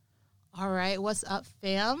All right, what's up,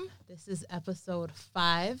 fam? This is episode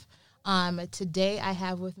 5. Today I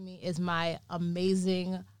have with me is my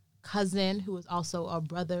amazing cousin, who is also a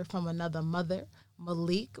brother from another mother,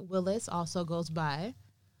 Malik Willis, also goes by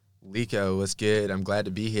Liiko. What's good? I'm glad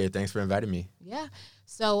to be here. Thanks for inviting me. Yeah.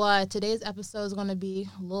 So today's episode is going to be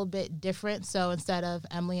a little bit different. So instead of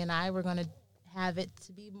Emily and I, we're going to have it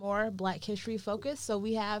to be more Black history focused. So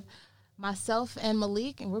we have myself and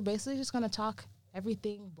Malik, and we're basically just going to talk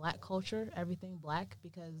everything Black culture, everything Black,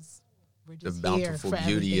 because we're just the bountiful here for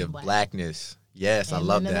beauty of Black. Blackness. Yes, Amen I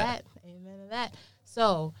love to that. Amen to that.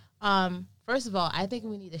 So, first of all, I think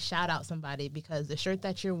we need to shout out somebody because the shirt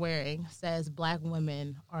that you're wearing says Black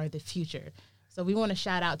women are the future. So we want to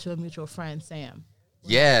shout out to a mutual friend, Sam.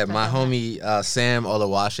 Yeah, my homie Sam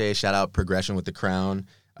Olawashe, shout out Progression with the Crown.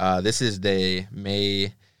 This is the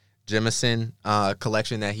May Jemison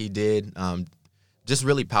collection that he did. Just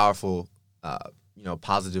really powerful,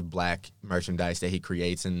 positive Black merchandise that he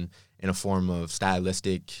creates in a form of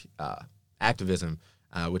stylistic activism,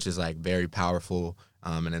 which is like very powerful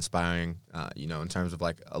and inspiring, in terms of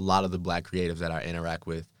like a lot of the Black creatives that I interact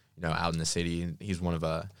with, out in the city. And he's one of,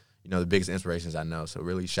 the biggest inspirations I know. So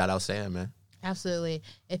really shout out Sam, man. Absolutely.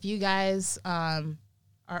 If you guys are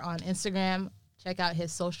on Instagram, check out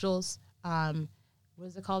his socials. What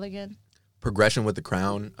is it called again? Progression with the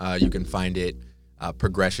Crown. You can find it,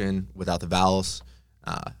 Progression without the vowels.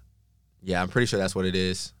 I'm pretty sure that's what it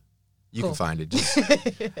is. You can find it. Just,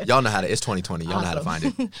 y'all know how to. It's 2020. Y'all know how to find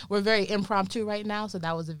it. We're very impromptu right now, so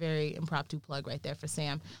that was a very impromptu plug right there for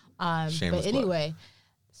Sam. Shameless but anyway,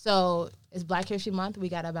 so it's Black History Month. We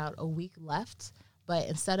got about a week left. But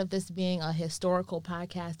instead of this being a historical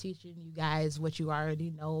podcast teaching you guys what you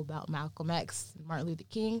already know about Malcolm X and Martin Luther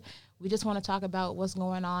King, we just want to talk about what's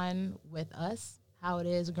going on with us, how it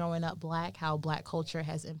is growing up Black, how Black culture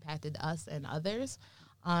has impacted us and others.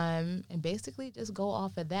 And basically just go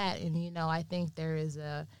off of that. And, I think there is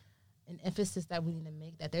an emphasis that we need to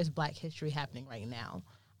make that there's Black history happening right now.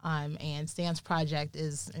 And Stan's project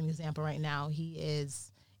is an example right now. He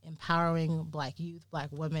is empowering Black youth, Black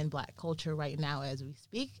women, Black culture right now as we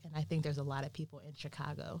speak. And I think there's a lot of people in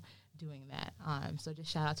Chicago doing that. So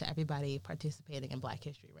just shout out to everybody participating in Black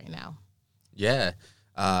history right now. Yeah.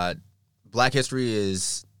 Black history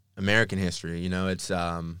is American history. It's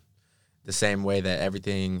the same way that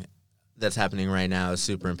everything that's happening right now is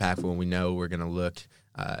super impactful, and we know we're going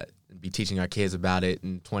to be teaching our kids about it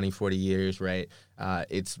in 20, 40 years, right?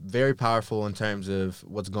 It's very powerful in terms of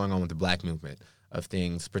what's going on with the Black movement of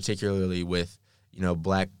things, particularly with,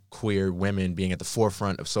 Black queer women being at the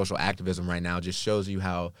forefront of social activism right now. Just shows you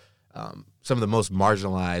how some of the most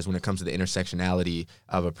marginalized when it comes to the intersectionality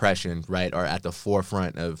of oppression, right, are at the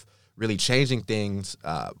forefront of really changing things,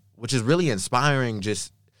 which is really inspiring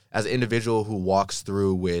just as an individual who walks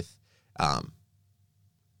through with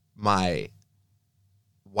my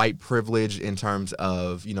white privilege in terms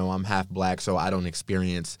of, I'm half Black, so I don't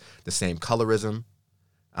experience the same colorism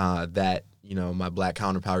that, my Black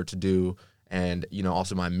counterpart to do, and,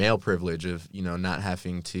 also my male privilege of, not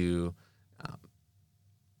having to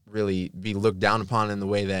really be looked down upon in the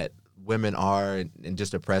way that women are and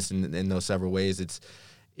just oppressed in those several ways.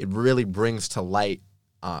 It really brings to light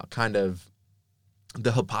kind of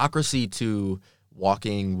the hypocrisy to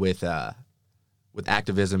walking with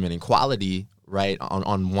activism and equality, right,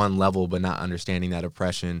 on one level, but not understanding that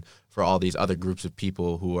oppression for all these other groups of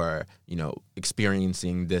people who are,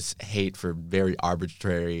 experiencing this hate for very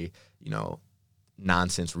arbitrary,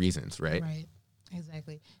 nonsense reasons, right? Right,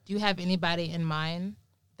 exactly. Do you have anybody in mind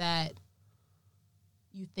that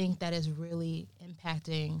you think that is really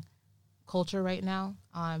impacting culture right now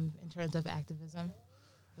in terms of activism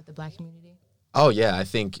with the Black community? Oh, yeah. I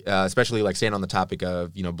think, especially like staying on the topic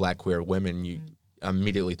of, Black queer women, you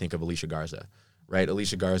immediately think of Alicia Garza, right?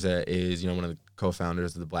 Alicia Garza is, one of the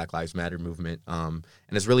co-founders of the Black Lives Matter movement. And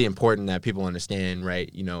it's really important that people understand, right,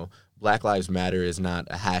 Black Lives Matter is not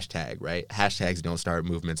a hashtag, right? Hashtags don't start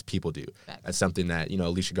movements, people do. Facts. That's something that,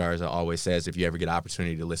 Alicia Garza always says if you ever get an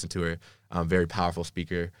opportunity to listen to her. Very powerful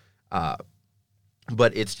speaker.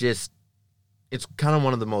 But it's kind of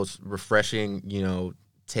one of the most refreshing,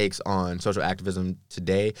 takes on social activism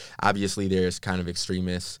today. Obviously, there's kind of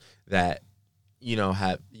extremists that,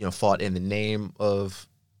 have, fought in the name of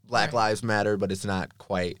Black Lives Matter, but it's not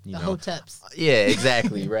quite, the Hoteps. Yeah,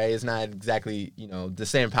 exactly, right? It's not exactly, the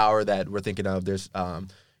same power that we're thinking of. There's,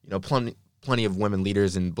 plenty of women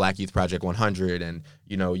leaders in Black Youth Project 100, and,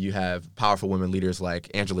 you have powerful women leaders like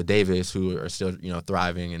Angela Davis who are still,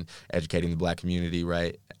 thriving and educating the Black community,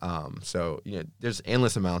 right? So, there's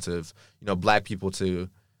endless amounts of, Black people to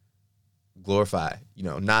glorify,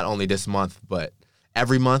 not only this month, but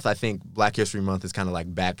every month, I think Black History Month is kind of like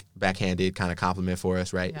backhanded kind of compliment for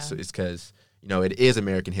us, right? Yeah. So it's because, it is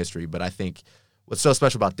American history. But I think what's so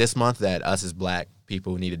special about this month that us as Black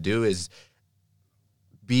people need to do is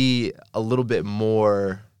be a little bit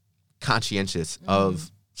more conscientious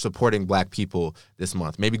of supporting Black people this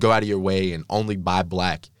month. Maybe go out of your way and only buy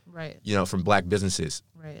Black, Right. From Black businesses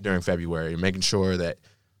Right. during February, and making sure that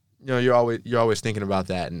you're always thinking about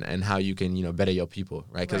that and how you can better your people,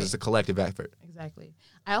 right? Because it's a collective effort. Exactly.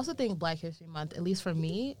 I also think Black History Month, at least for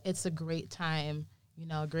me, it's a great time,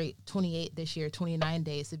 a great 28 this year, 29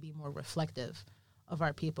 days to be more reflective of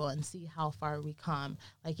our people and see how far we come.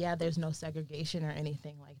 Like, yeah, there's no segregation or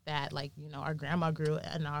anything like that. Like, our grandma grew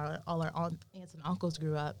and all our aunts and uncles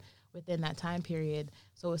grew up within that time period.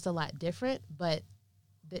 So it's a lot different, but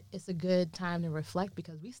it's a good time to reflect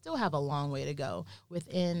because we still have a long way to go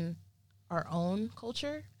within our own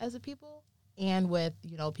culture as a people and with,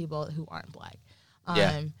 people who aren't Black.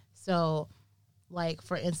 So, like,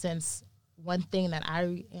 for instance, one thing that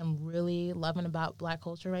I am really loving about Black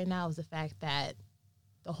culture right now is the fact that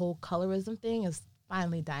the whole colorism thing is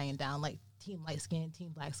finally dying down. Like, team light skin,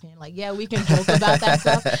 team black skin. Like, yeah, we can joke about that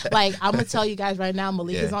stuff. Like, I'm going to tell you guys right now,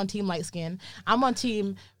 Malik is on team light skin. I'm on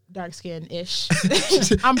team dark skin-ish.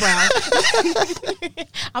 I'm brown.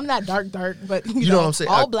 I'm not dark, but you know what I'm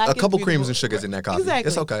saying. All Black. A couple creams and sugars in that coffee. Exactly.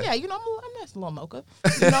 It's okay. Yeah, I'm just a little mocha.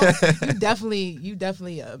 You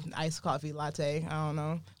definitely iced coffee latte. I don't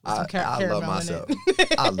know. I love myself.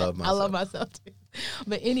 I love myself. I love myself too.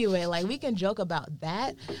 But anyway, like, we can joke about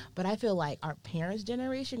that, but I feel like our parents'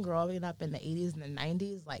 generation growing up in the 80s and the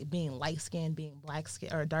 90s, like, being light-skinned, being black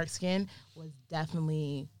skin or dark skin was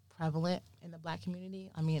definitely prevalent in the Black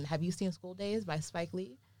community. I mean, have you seen School Days by Spike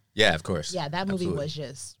Lee? Yeah, of course. Yeah, that movie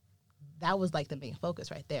was that was like the main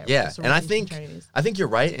focus right there. Yeah, and I think you're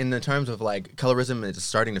right in the terms of, like, colorism is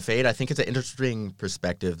starting to fade. I think it's an interesting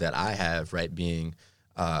perspective that I have, right, being,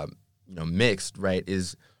 mixed, right,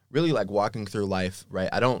 is really like walking through life, right?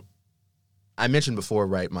 I mentioned before,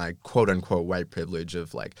 right, my quote unquote white privilege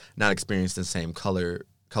of, like, not experiencing the same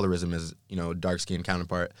colorism as, dark skinned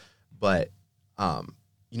counterpart, but,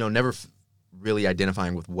 never really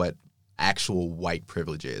identifying with what actual white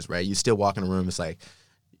privilege is, right? You still walk in a room, it's like,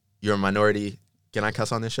 you're a minority. Can I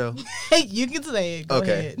cuss on this show? You can say it. Go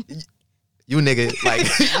ahead. You a nigga, like,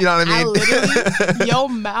 you know what I mean? I literally, your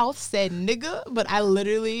mouth said nigga, but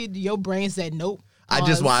your brain said nope. I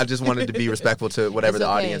just wanted to be respectful to whatever the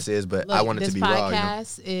audience is, but I wanted to be raw. This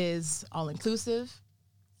podcast is all inclusive,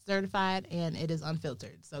 certified, and it is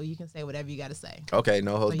unfiltered. So you can say whatever you got to say. Okay,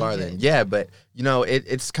 no holds barred then. Yeah, but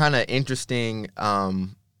it's kind of interesting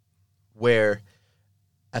where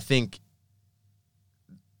I think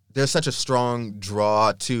there's such a strong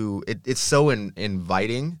draw to it. It's so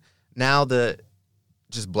inviting now,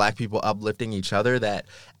 just Black people uplifting each other, that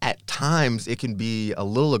at times it can be a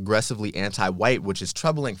little aggressively anti-white, which is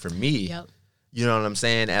troubling for me. Yep. You know what I'm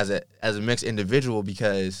saying? As a mixed individual,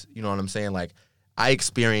 because, you know what I'm saying? Like, I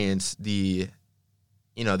experience the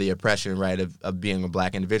oppression, right, of being a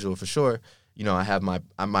Black individual for sure. I have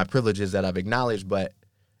my privileges that I've acknowledged, but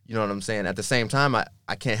you know what I'm saying? At the same time,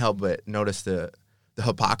 I can't help but notice the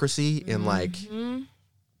hypocrisy in, like,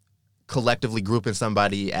 collectively grouping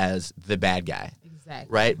somebody as the bad guy.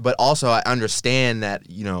 Exactly. Right? But also I understand that,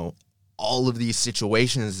 all of these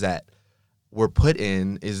situations that we're put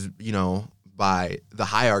in is, by the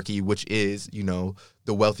hierarchy, which is,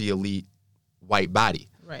 the wealthy elite white body.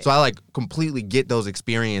 Right. So I, like, completely get those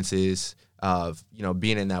experiences of,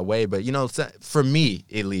 being in that way. But, for me,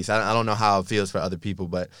 at least, I don't know how it feels for other people,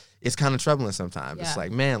 but it's kind of troubling sometimes. Yeah. It's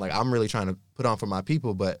like, man, like, I'm really trying to put on for my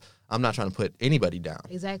people, but I'm not trying to put anybody down.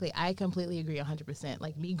 Exactly. I completely agree 100%.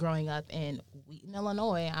 Like, me growing up in Wheaton,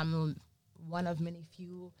 Illinois, I'm one of many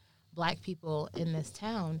few Black people in this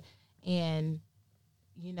town. And,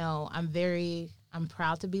 I'm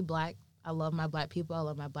proud to be Black. I love my Black people. I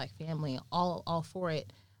love my Black family, all for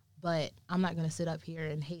it. But I'm not going to sit up here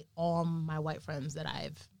and hate all my white friends that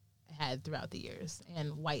I've had throughout the years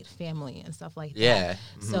and white family and stuff like that. Yeah.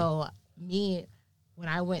 Mm-hmm. So when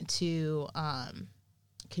I went to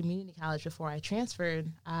community college before I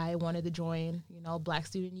transferred, I wanted to join, Black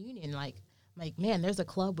Student Union. Like, man, there's a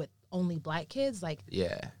club with only Black kids. Like,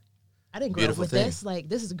 yeah, I didn't grow up with this. Like,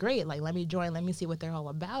 this is great. Like, let me join. Let me see what they're all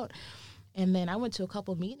about. And then I went to a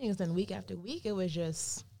couple meetings, and week after week, it was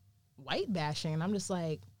just white bashing. And I'm just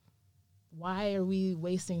like, why are we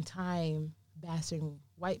wasting time bashing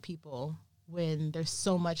white people when there's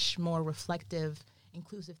so much more reflective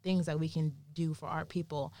inclusive things that we can do for our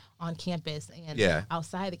people on campus and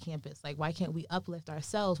outside the campus. Like, why can't we uplift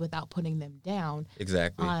ourselves without putting them down?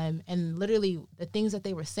 Exactly. And literally the things that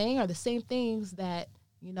they were saying are the same things that,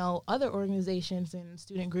 you know, other organizations and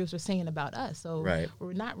student groups are saying about us. So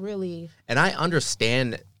we're not really. And I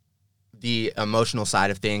understand the emotional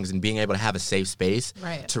side of things and being able to have a safe space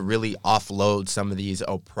to really offload some of these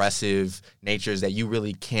oppressive natures that you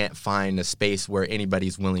really can't find a space where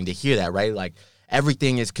anybody's willing to hear that, right? Like,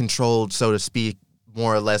 everything is controlled, so to speak,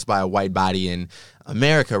 more or less by a white body in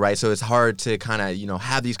America, right? So it's hard to kind of, you know,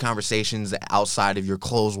 have these conversations outside of your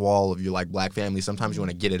closed wall of your, like, Black family. Sometimes you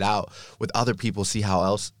want to get it out with other people, see how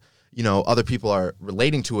else, you know, other people are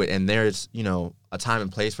relating to it, and there's, you know, a time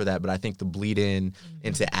and place for that. But I think the bleed in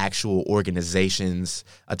into actual organizations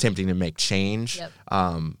attempting to make change,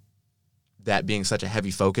 that being such a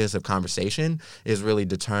heavy focus of conversation is really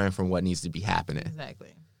deterring from what needs to be happening.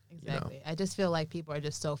 Exactly. You know? I just feel like people are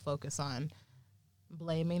just so focused on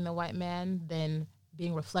blaming the white man than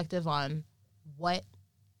being reflective on what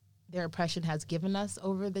their oppression has given us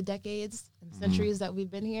over the decades and centuries that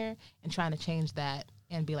we've been here, and trying to change that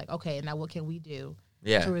and be like, okay, now what can we do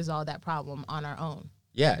to resolve that problem on our own?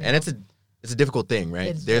 Yeah, and it's a difficult thing,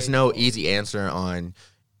 right? There's no easy answer on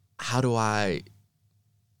how do I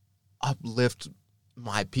uplift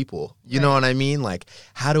my people. You know what I mean? Like,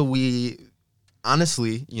 how do we,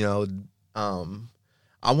 honestly, you know,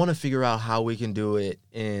 I want to figure out how we can do it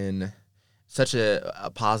in such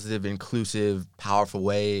a positive, inclusive, powerful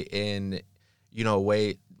way. In, you know, a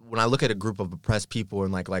way, when I look at a group of oppressed people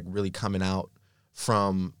and like really coming out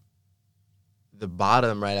from the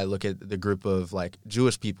bottom, right, I look at the group of like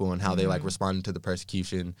Jewish people and how they like responded to the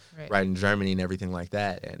persecution right in Germany and everything like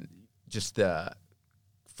that, and just the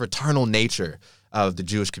fraternal nature of the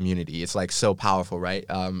Jewish community. It's like so powerful, right?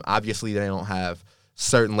 Obviously they don't have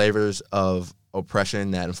certain layers of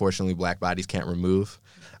oppression that unfortunately Black bodies can't remove,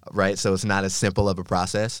 right? So it's not as simple of a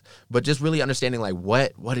process, but just really understanding like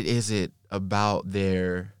what it is it about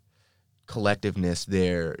their collectiveness,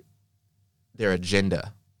 their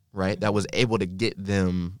agenda, right, that was able to get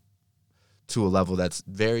them to a level that's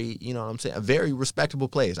very, you know what I'm saying, a very respectable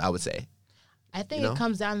place, I would say. I think it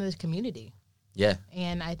comes down to this community. Yeah.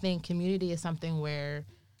 And I think community is something where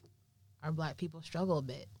our Black people struggle a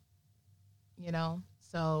bit, you know?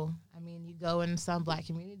 So, I mean, you go in some Black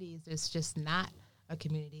communities, it's just not a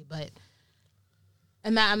community,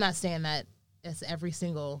 and I'm not saying that it's every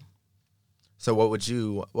single. So what would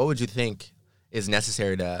you think is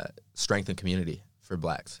necessary to strengthen community for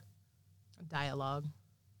Blacks? Dialogue,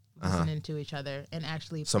 listening to each other, and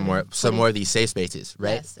actually some more of these safe spaces,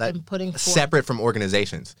 right? Yes, and putting separate from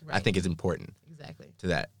organizations, I think is important. Exactly. To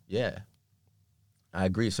that, yeah, I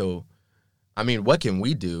agree. So, I mean, what can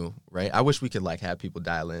we do, right? I wish we could like have people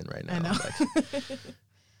dial in right now. I know. Like,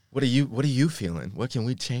 what are you feeling? What can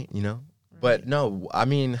we change? You know, but no, I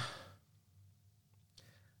mean,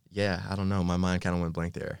 yeah, I don't know. My mind kind of went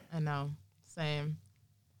blank there. I know. Same.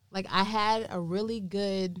 Like, I had a really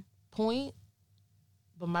good point,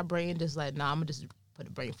 but my brain just like, I'm gonna just put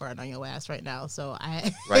a brain fart on your ass right now. So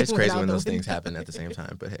it's crazy when those things happen at the same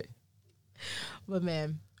time. But hey. But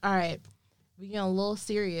man, all right, we getting a little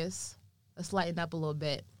serious. Let's lighten up a little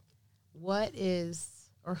bit. What is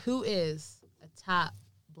or who is a top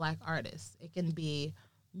Black artist? It can be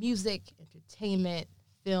music, entertainment,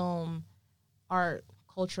 film, art,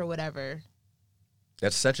 culture, whatever.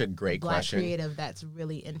 That's such a great question. Black creative that's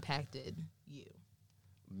really impacted you.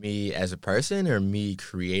 Me as a person or me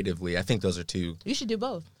creatively? I think those are two. You should do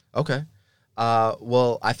both. Okay.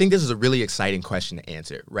 Well, I think this is a really exciting question to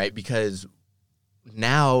answer, right? Because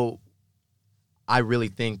now I really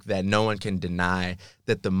think that no one can deny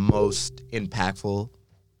that the most impactful,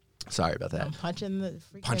 sorry about that. I'm punching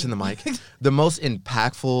the mic. The most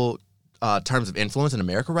impactful terms of influence in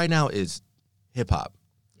America right now is hip hop.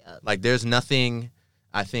 Yep. Like, there's nothing,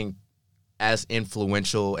 I think, as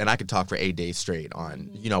influential, and I could talk for 8 days straight on,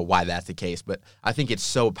 you know, why that's the case, but I think it's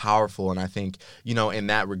so powerful, and I think, you know, in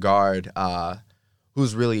that regard,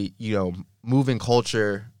 who's really, you know, moving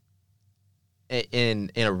culture in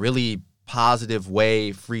a really positive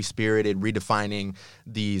way, free-spirited, redefining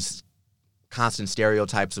these constant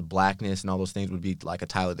stereotypes of Blackness and all those things would be like a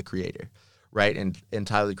Tyler, the Creator, right? And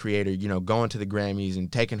Tyler, the Creator, you know, going to the Grammys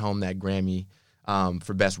and taking home that Grammy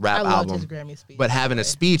for Best Rap Album, his Grammy speech, but having a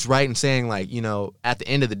speech, right, and saying, like, you know, at the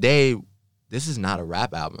end of the day, this is not a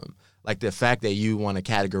rap album. Like, the fact that you want to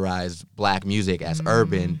categorize Black music as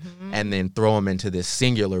urban and then throw them into this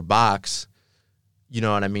singular box, You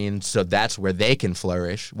know what I mean? So that's where they can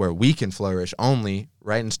flourish, where we can flourish only,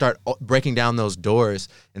 right? And start breaking down those doors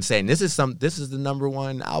and saying, this is the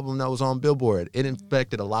 #1 album that was on Billboard. It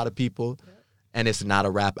infected a lot of people, and it's not a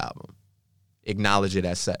rap album. Acknowledge it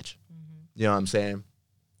as such. You know what I'm saying?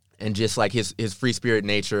 And just like his free spirit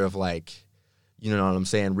nature of like, you know what I'm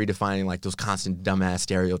saying, redefining like those constant dumbass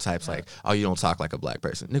stereotypes, like, oh, you don't talk like a black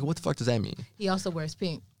person. Nigga, what the fuck does that mean? He also wears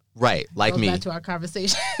pink. Right, like Goes me. back to our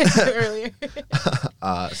conversation earlier.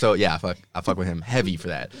 So yeah, I fuck with him heavy for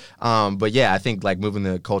that. But yeah, I think like moving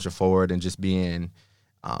the culture forward and just being,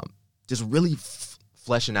 just really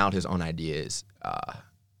fleshing out his own ideas,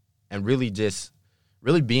 and really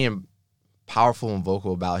being powerful and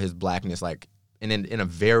vocal about his blackness, like in a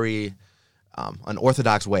very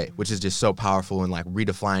unorthodox way, which is just so powerful and like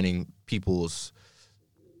redefining people's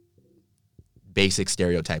basic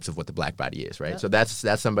stereotypes of what the black body is, right? Yep. So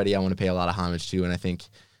that's somebody I want to pay a lot of homage to, and I think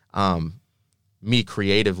me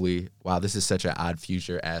creatively, wow, this is such an odd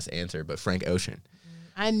future ass answer, but Frank Ocean.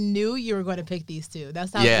 I knew you were going to pick these two.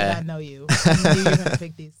 That's how good I know you. I knew you were going to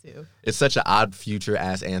pick these two. It's such an odd future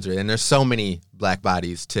ass answer, and there's so many black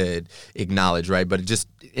bodies to acknowledge, right? But it just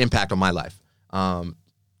impact on my life.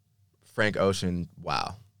 Frank Ocean,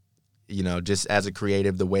 wow. You know, just as a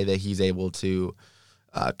creative, the way that he's able to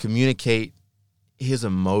communicate his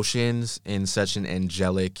emotions in such an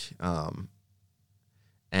angelic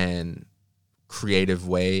and creative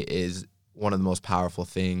way is one of the most powerful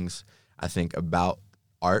things I think about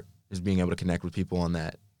art, is being able to connect with people on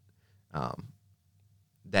that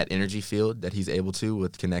that energy field that he's able to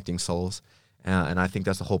with connecting souls. And I think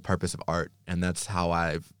that's the whole purpose of art, and that's how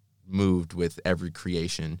I've moved with every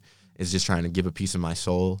creation, is just trying to give a piece of my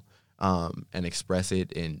soul and express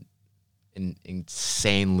it in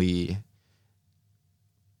insanely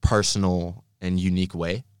personal and unique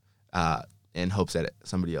way, in hopes that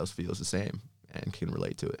somebody else feels the same and can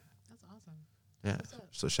relate to it. That's awesome. Yeah.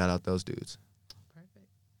 So shout out those dudes. Perfect.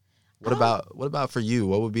 What about for you?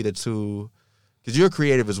 What would be the two? Because you're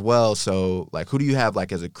creative as well. So like, who do you have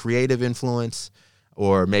like as a creative influence,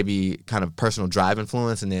 or maybe kind of personal drive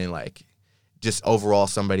influence, and then like just overall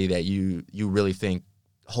somebody that you really think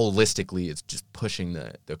holistically is just pushing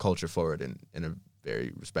the culture forward in a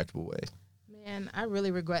very respectable way? Man, I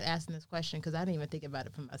really regret asking this question because I didn't even think about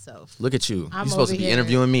it for myself. Look at you. I'm You're supposed to be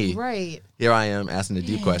interviewing me. Right. Here I am asking the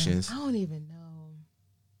deep questions. I don't even know.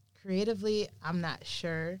 Creatively, I'm not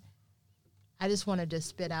sure. I just want to just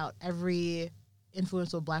spit out every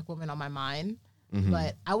influential black woman on my mind. Mm-hmm.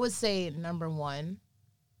 But I would say #1,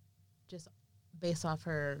 just based off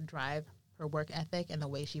her drive, her work ethic, and the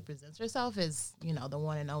way she presents herself, is, you know, the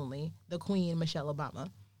one and only, the Queen, Michelle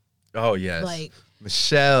Obama. Oh, yes. Like,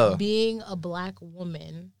 Michelle. Being a black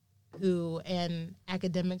woman and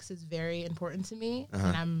academics is very important to me. Uh-huh.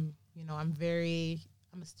 And I'm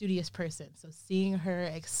a studious person. So seeing her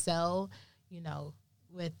excel, you know,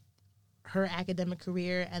 with her academic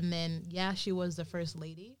career, and then, she was the first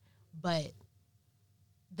lady, but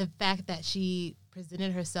the fact that she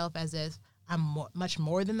presented herself as if I'm much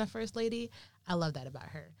more than the first lady, I love that about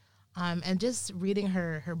her. And just reading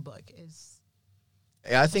her book is...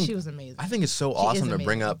 I think she was amazing. I think it's so awesome to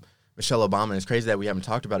bring up Michelle Obama. And it's crazy that we haven't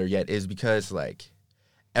talked about her yet, is because like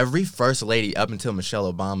every first lady up until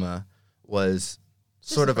Michelle Obama was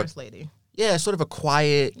just sort of first lady. Yeah, sort of a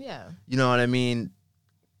quiet, you know what I mean,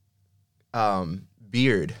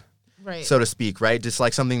 beard, right, so to speak, right? Just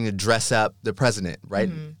like something to dress up the president, right?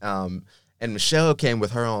 Mm-hmm. And Michelle came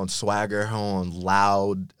with her own swagger, her own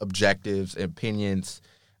loud objectives, opinions,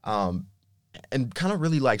 and kind of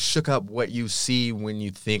really like shook up what you see when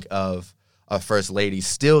you think of a first lady.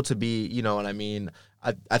 Still to be, you know what I mean?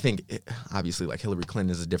 I think obviously like Hillary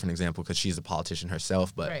Clinton is a different example because she's a politician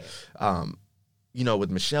herself, but right. You know,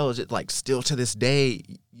 with Michelle, is it like still to this day,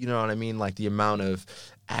 you know what I mean? Like the amount of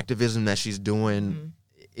activism that she's doing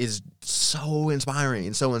is so inspiring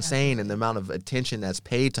and so insane, and the amount of attention that's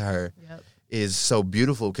paid to her is so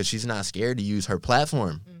beautiful because she's not scared to use her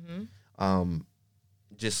platform. Mm-hmm.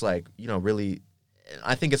 Just like, you know, really,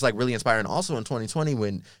 I think it's like really inspiring also in 2020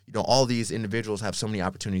 when, you know, all these individuals have so many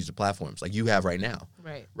opportunities to platforms like you have right now.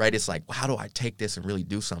 Right. It's like, well, how do I take this and really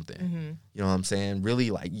do something? Mm-hmm. You know what I'm saying?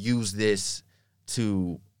 Really like use this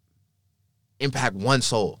to impact one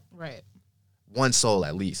soul. Right. One soul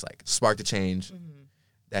at least, like spark the change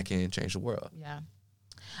that can change the world. Yeah.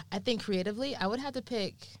 I think creatively, I would have to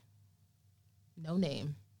pick No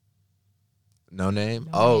Name. No Name?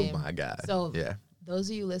 Oh my God. So those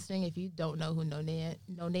of you listening, if you don't know who No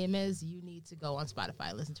Name is, you need to go on Spotify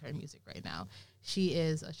and listen to her music right now. She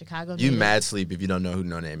is a Chicago native. You mad sleep if you don't know who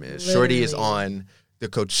No Name is. Literally. Shorty is on the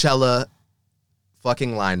Coachella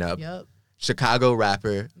fucking lineup. Yep. Chicago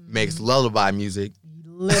rapper, makes lullaby music.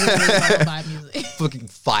 Literally lullaby music. Fucking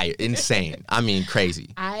fire. Insane. I mean,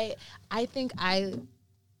 crazy. I think I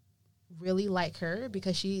really like her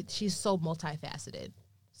because she's so multifaceted.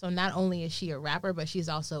 So not only is she a rapper, but she's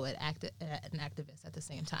also an activist at the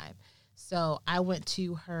same time. So I went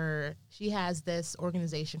to her. She has this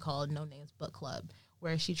organization called No Names Book Club,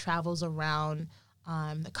 where she travels around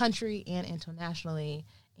the country and internationally,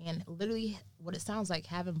 and literally what it sounds like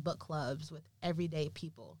having book clubs with everyday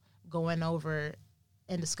people going over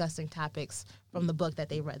and discussing topics from the book that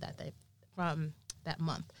they read from that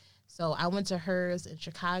month. So I went to hers in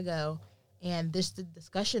Chicago, and the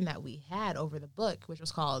discussion that we had over the book, which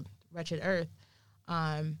was called Wretched Earth,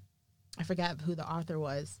 I forgot who the author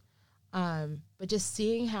was, but just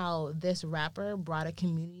seeing how this rapper brought a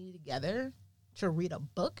community together to read a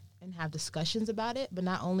book and have discussions about it. But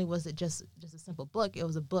not only was it just a simple book, it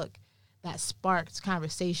was a book that sparked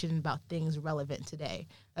conversation about things relevant today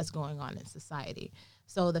that's going on in society.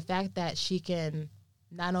 So the fact that she can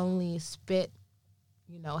not only spit,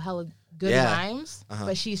 hella good rhymes,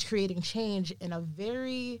 but she's creating change in a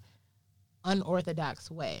very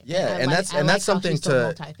unorthodox way. Yeah, and that's something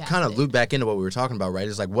to kind of loop back into what we were talking about, right?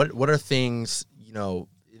 Is like what are things,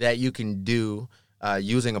 that you can do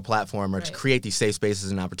using a platform or to create these safe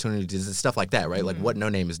spaces and opportunities and stuff like that, right? Like what No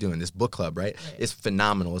Name is doing, this book club, right? It's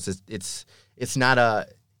phenomenal. It's not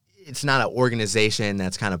an organization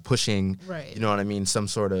that's kind of pushing, you know what I mean, some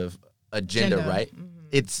sort of agenda. Right?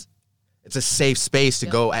 It's a safe space to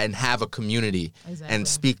go and have a community and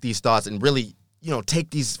speak these thoughts and really,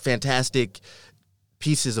 take these fantastic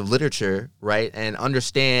pieces of literature, right, and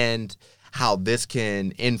understand how this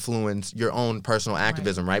can influence your own personal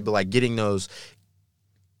activism, right? But like getting those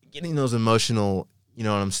emotional, you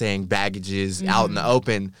know what I'm saying, baggages out in the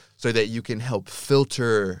open so that you can help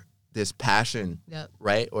filter this passion,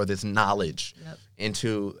 right, or this knowledge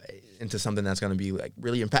into something that's going to be like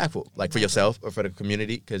really impactful, like for yourself or for the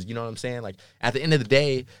community. Because you know what I'm saying, like at the end of the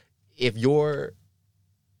day, if you're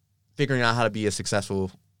figuring out how to be a successful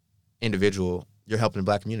individual, you're helping the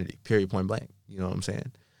Black community. Period. Point blank. You know what I'm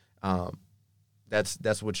saying?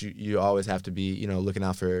 That's what you always have to be. Looking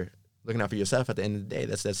out for yourself. At the end of the day,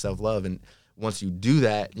 that's that self-love. And once you do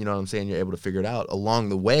that, you know what I'm saying, you're able to figure it out along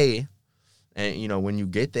the way. And when you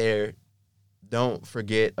get there, don't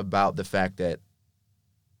forget about the fact that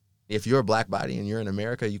if you're a Black body and you're in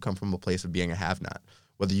America, you come from a place of being a have-not,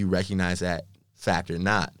 whether you recognize that fact or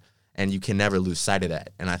not. And you can never lose sight of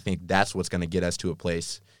that. And I think that's what's going to get us to a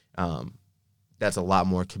place that's a lot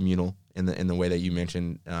more communal in the way that you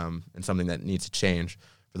mentioned, and something that needs to change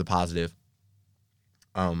for the positive.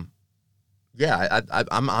 I'm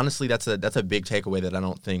honestly, that's a big takeaway that I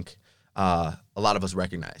don't think a lot of us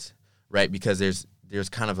recognize, right? Because there's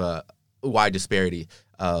kind of a wide disparity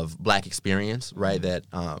of Black experience, right? That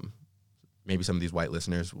maybe some of these white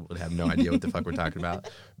listeners would have no idea what the fuck we're talking about.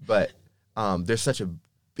 But there's such a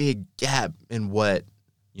big gap in what,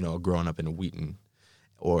 growing up in a Wheaton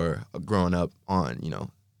or growing up on,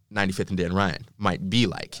 95th and Dan Ryan might be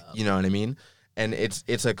like, you know what I mean? And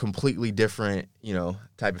it's a completely different,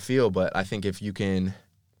 type of feel. But I think if you can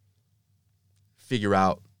figure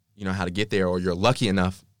out, how to get there, or you're lucky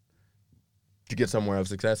enough to get somewhere of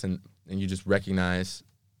success and you just recognize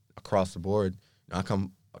across the board, I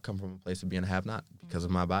come from a place of being a have-not because of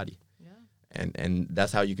my body. Yeah. And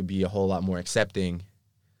that's how you could be a whole lot more accepting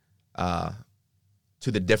to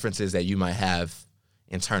the differences that you might have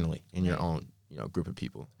internally in your own, group of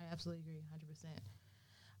people. I absolutely agree,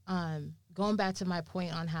 100%. Going back to my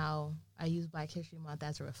point on how I use Black History Month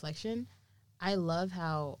as a reflection, I love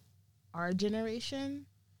how our generation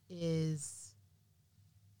is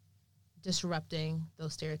disrupting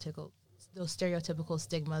those stereotypical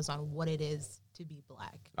stigmas on what it is to be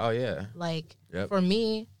Black. Oh, yeah. Like, for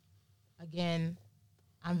me, again,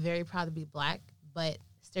 I'm very proud to be Black, but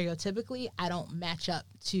stereotypically, I don't match up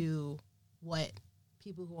to what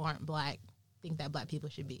people who aren't Black think that Black people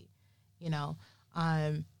should be.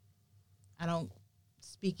 I don't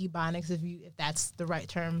speak Ebonics if that's the right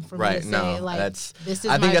term for me to say. No, like, that's, this is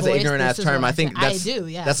I think my that's voice, an ignorant ass term. I think that's, I do,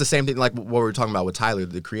 yeah. That's the same thing like what we were talking about with Tyler,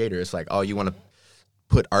 the creator. It's like, oh, you want to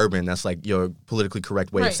put urban, that's like your politically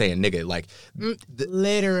correct way of saying nigga. Like,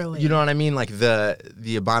 literally. You know what I mean? Like the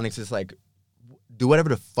Ebonics is like, do whatever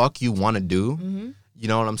the fuck you want to do. Mm-hmm. You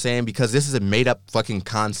know what I'm saying? Because this is a made-up fucking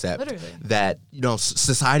concept that,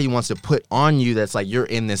 society wants to put on you that's like, you're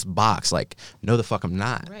in this box. Like, no, the fuck I'm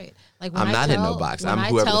not. Right. Like I'm not in no box. I'm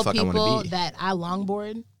whoever the fuck I want to be. I tell people that I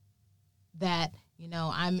longboard, that,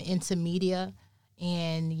 I'm into media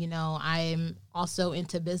and, I'm also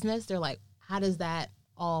into business. They're like, how does that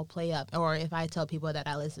all play up. Or if I tell people that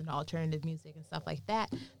I listen to alternative music and stuff like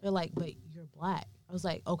that, they're like, but you're black. I was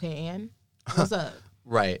like, okay, Ann, what's up?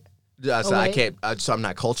 Right. So I can't. So I'm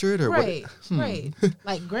not cultured, or right, what? Right.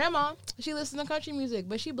 Like grandma, she listens to country music,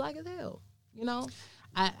 but she black as hell. You know,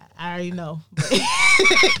 I already know.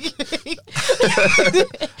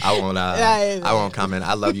 I won't. I won't comment.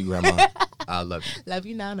 I love you, grandma. I love you. Love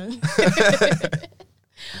you, Nana.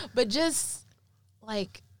 But just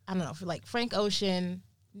like I don't know, for like Frank Ocean,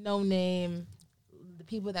 No Name, the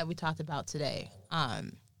people that we talked about today,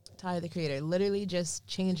 Tyler the Creator, literally just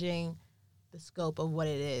changing the scope of what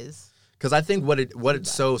it is. Because I think what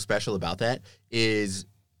it's so special about that is,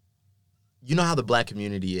 you know how the black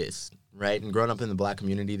community is, right? And growing up in the black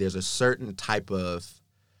community, there's a certain type of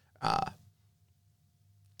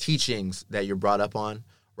teachings that you're brought up on,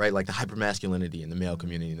 right? Like the hypermasculinity in the male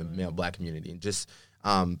community, the male black community, and just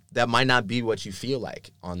that might not be what you feel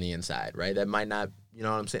like on the inside, right? That might not, you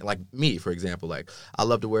know what I'm saying? Like me, for example, like I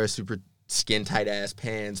love to wear super skin tight ass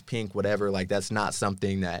pants, pink, whatever. Like that's not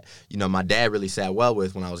something that, you know, my dad really sat well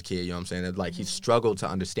with when I was a kid, you know what I'm saying? That, like he struggled to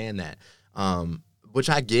understand that. Which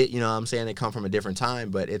I get, you know what I'm saying? They come from a different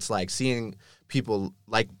time, but it's like seeing people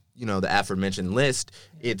like, you know, the aforementioned list,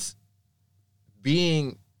 it's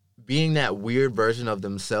being that weird version of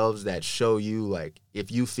themselves that show you, like, if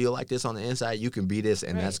you feel like this on the inside, you can be this,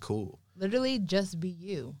 and that's cool. Literally just be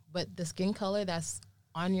you. But the skin color that's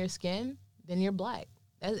on your skin, then you're black.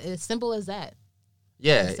 That's as simple as that.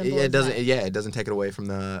 Yeah, it doesn't. Yeah, it doesn't take it away from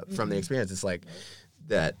the experience. It's like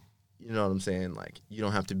that. You know what I'm saying? Like you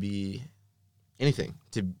don't have to be anything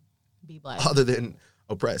to be black other than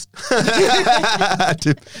oppressed.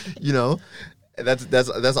 You know,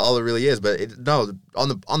 that's all it really is. But on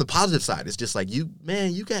the positive side, it's just like you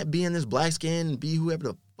can't be in this black skin and be whoever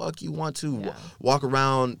the fuck you want to. Yeah. Walk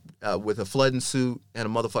around with a flooding suit and a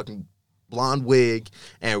motherfucking blonde wig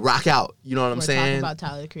and rock out. You know what I'm saying? We're talking about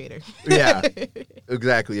Tyler the Creator. Yeah,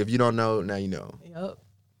 exactly. If you don't know, now you know. Yep.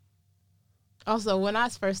 Also, when I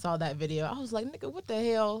first saw that video, I was like, nigga, what the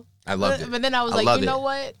hell? I loved it. But then I was like, you know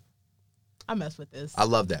what? I mess with this. I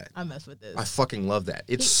love that. I mess with this. I fucking love that.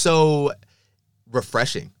 It's so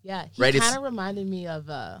refreshing. Yeah. He kind of reminded me of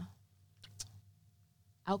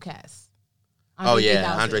Outkast.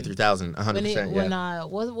 Andre 3000, 100%.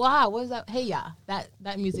 What was that? Hey, yeah, that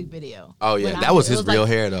music video. Oh yeah, that was his real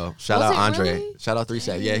hair though. Shout out Andre. Really? Shout out 3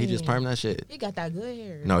 Sacks. Yeah, he just permed that shit. He got that good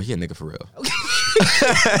hair. No, he a nigga for real.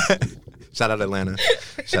 Shout out Atlanta.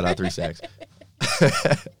 Shout out 3 Sacks.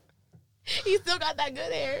 He still got that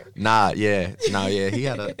good hair. Yeah. He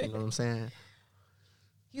got a, you know what I'm saying?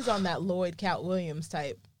 He's on that Lloyd Cat Williams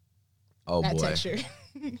type. Oh that boy. Texture.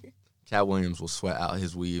 Cat Williams will sweat out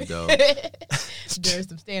his weave though. During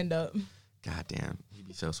some stand up. God damn, he'd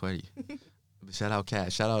be so sweaty. Shout out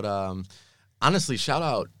Cat. Shout out honestly, shout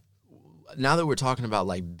out, now that we're talking about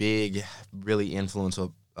like big, really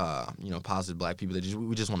influential positive black people that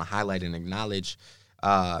we just want to highlight and acknowledge,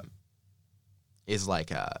 is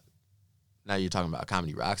like now you're talking about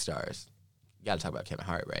comedy rock stars. You gotta talk about Kevin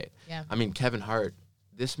Hart, right? Yeah. I mean, Kevin Hart,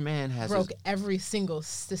 this man has broke every single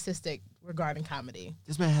statistic regarding comedy.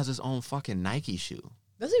 This man has his own fucking Nike shoe.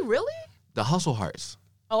 Does he really? The Hustle Hearts.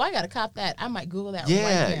 Oh, I gotta cop that. I might Google that right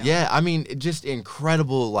now. Yeah. I mean, just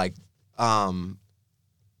incredible, like, the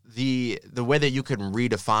way that you can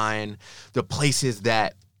redefine the places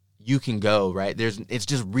that you can go, right? It's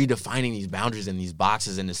just redefining these boundaries and these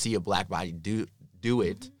boxes, and to see a black body do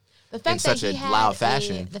it in such a loud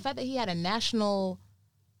fashion. The fact that he had a national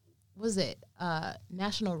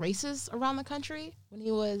races around the country when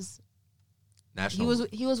he was national.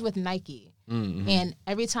 He was with Nike, and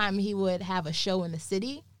every time he would have a show in the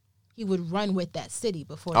city, he would run with that city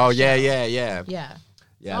before. Oh the show. Yeah.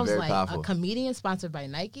 So I was very like, powerful. a comedian sponsored by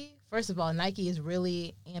Nike. First of all, Nike is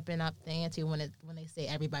really amping up the ante when they say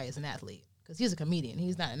everybody is an athlete, because he's a comedian.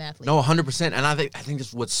 He's not an athlete. No, 100%. And I think this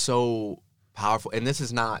is what's so powerful. And this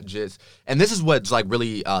is not just, and this is what's like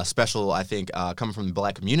really special, I think, coming from the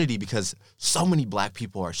black community, because so many black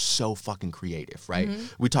people are so fucking creative, right?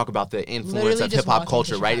 We talk about the influence Literally of hip hop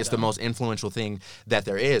culture, right? Chicago. It's the most influential thing that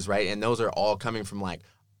there is, right? And those are all coming from like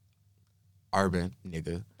urban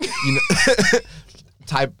nigga, you know,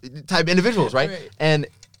 type individuals, right? And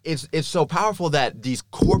it's so powerful that these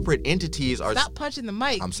corporate entities are. Stop punching the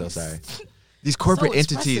mic. I'm so sorry. These corporate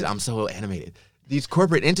entities, I'm so animated. These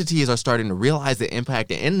corporate entities are starting to realize the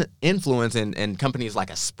impact and influence, and companies like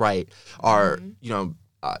a Sprite are,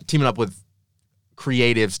 teaming up with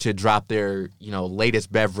creatives to drop their,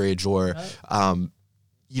 latest beverage, or,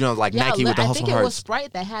 like Nike with the Hustle Hearts. I think it was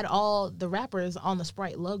Sprite that had all the rappers on the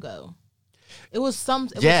Sprite logo. It was some.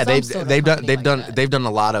 It Yeah, was they've done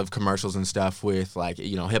a lot of commercials and stuff with like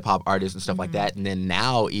hip hop artists and stuff like that, and then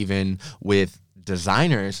now even with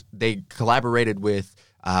designers, they collaborated with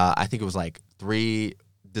I think it was like 3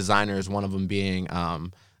 designers. One of them being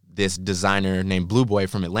this designer named Blue Boy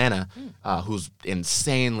from Atlanta, who's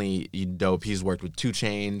insanely dope. He's worked with 2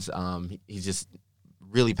 Chainz. He's just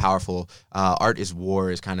really powerful. Art is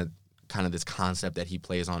War is kind of this concept that he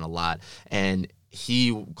plays on a lot, and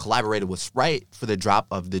he collaborated with Sprite for the drop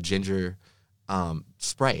of the ginger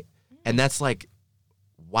Sprite. And that's like,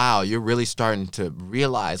 wow, you're really starting to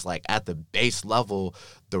realize, like, at the base level,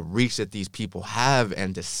 the reach that these people have,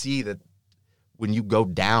 and to see that when you go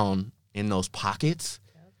down in those pockets,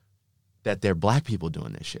 that they're black people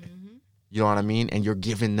doing this shit. You know what I mean? And you're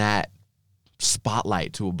giving that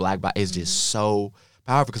spotlight to a black body is just so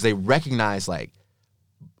powerful, because they recognize, like,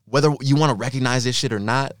 whether you want to recognize this shit or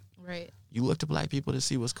not, right? You look to black people to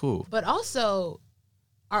see what's cool. But also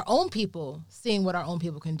our own people seeing what our own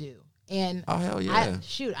people can do. And oh, hell yeah.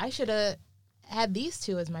 I should have had these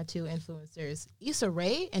 2 as my 2 influencers. Issa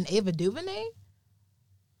Rae and Ava DuVernay,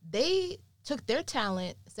 they took their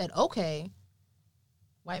talent, said, okay,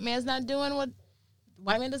 white man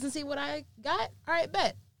doesn't see what I got. All right,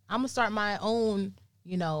 bet. I'm going to start my own,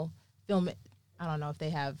 film. I don't know if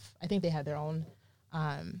I think they have their own,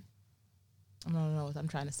 I don't know what I'm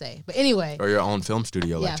trying to say. But anyway. Or your own film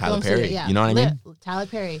studio, like Tyler Perry. Studio, yeah. You know what I mean? Tyler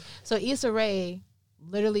Perry. So Issa Rae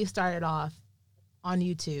literally started off on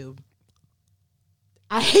YouTube.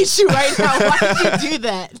 I hate you right now. Why did you do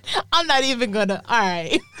that? I'm not even going to. All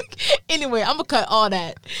right. Anyway, I'm going to cut all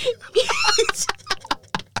that.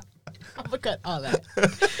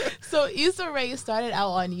 So Issa Rae started out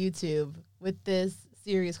on YouTube with this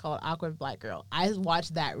series called Awkward Black Girl. I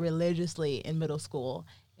watched that religiously in middle school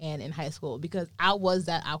and in high school, because I was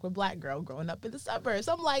that awkward black girl growing up in the suburbs.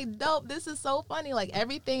 I'm like, dope, this is so funny. Like,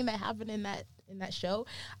 everything that happened in that show,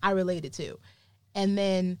 I related to. And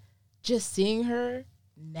then just seeing her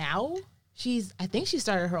now, I think she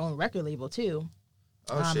started her own record label too.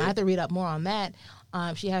 Oh, shit. I have to read up more on that.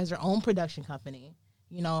 She has her own production company,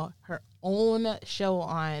 her own show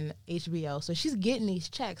on HBO. So she's getting these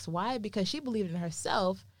checks. Why? Because she believed in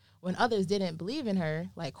herself when others didn't believe in her,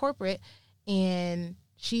 like corporate. And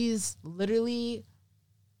she's literally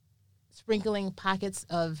sprinkling pockets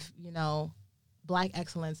of, black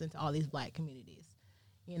excellence into all these black communities.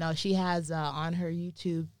 She has on her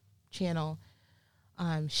YouTube channel,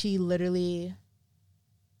 she literally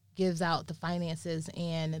gives out the finances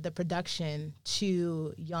and the production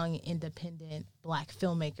to young, independent black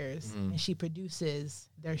filmmakers, and she produces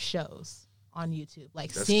their shows on YouTube.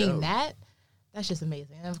 Like, that's seeing dope. That's just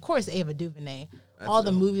amazing. And of course, Ava DuVernay, all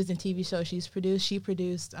the movies and TV shows she's produced. She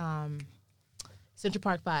produced Central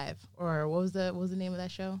Park 5, or what was the name of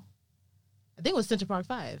that show? I think it was Central Park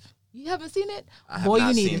 5. You haven't seen it? Boy,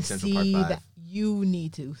 you need to see that. You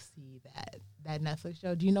need to see that Netflix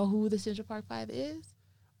show. Do you know who the Central Park 5 is?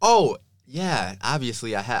 Oh, yeah.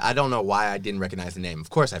 Obviously, I don't know why I didn't recognize the name. Of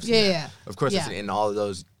course, I've seen it. Yeah. Of course, I've seen it. And all of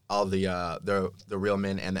those, the real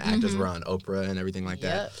men and the actors were on Oprah and everything like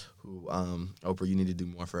that. Who, Oprah, you need to do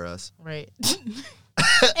more for us. Right.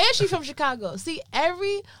 And she's from Chicago. See,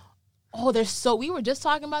 we were just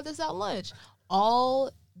talking about this at lunch.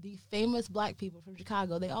 All the famous black people from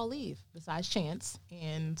Chicago, they all leave, besides Chance.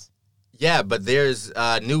 And yeah, but there's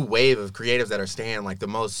a new wave of creatives that are staying. Like, the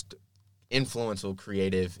most influential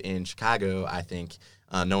creative in Chicago, I think,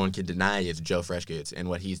 no one can deny, is Joe Freshgoods and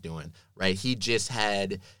what he's doing, right? He just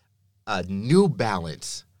had a New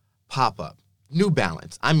Balance pop up. New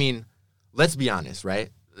Balance. I mean, let's be honest, right?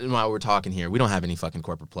 While we're talking here, we don't have any fucking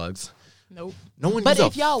corporate plugs. Nope. No one gives a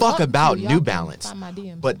fuck about New Balance.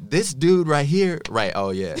 But this dude right here, right?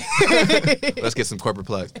 Oh, yeah. Let's get some corporate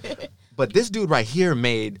plugs. But this dude right here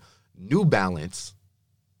made New Balance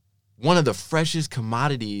one of the freshest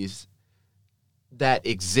commodities that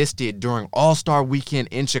existed during All-Star Weekend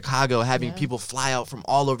in Chicago, having people fly out from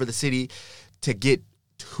all over the city to get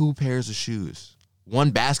 2 pairs of shoes.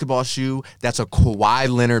 One basketball shoe that's a Kawhi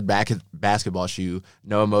Leonard basketball shoe.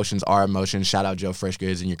 No emotions are emotions. Shout out Joe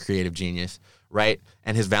Freshgoods and your creative genius, right?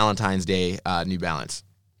 And his Valentine's Day New Balance.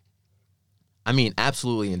 I mean,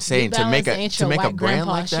 absolutely insane to make a brand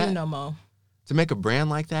like that. To make a brand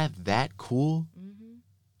like that cool.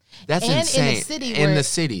 That's insane. In the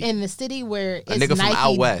city where it's Nike, from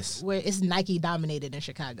out west, where it's Nike dominated in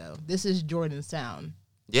Chicago. This is Jordan's town.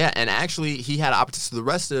 Yeah, and actually, he had opposites to the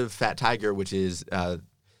rest of Fat Tiger, which is the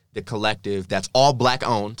collective that's all black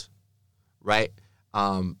owned, right?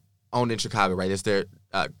 Owned in Chicago, right? It's their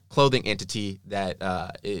clothing entity that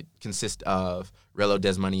it consists of Relo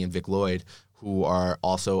Desmoney and Vic Lloyd, who are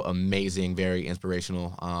also amazing, very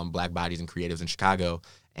inspirational black bodies and creatives in Chicago.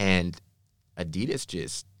 And Adidas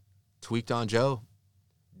just tweaked on Joe,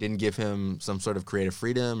 didn't give him some sort of creative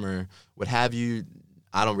freedom or what have you.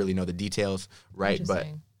 I don't really know the details, right? But,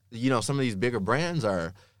 some of these bigger brands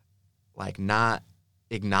are, like, not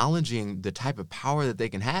acknowledging the type of power that they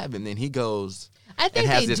can have. And then he goes and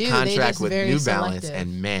has this contract with New Balance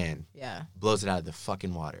and, man, blows it out of the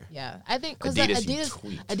fucking water. Yeah. I think because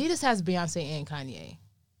Adidas has Beyonce and Kanye.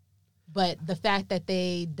 But the fact that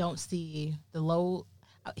they don't see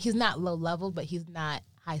he's not low level, but he's not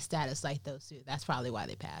high status like those two. That's probably why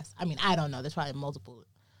they passed. I mean, I don't know. There's probably multiple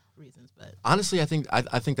reasons, but honestly, I think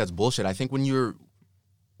that's bullshit. I think when you're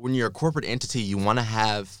a corporate entity, you want to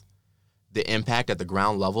have the impact at the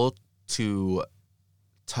ground level to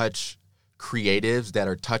touch creatives that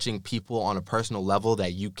are touching people on a personal level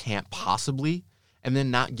that you can't possibly, and then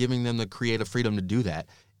not giving them the creative freedom to do that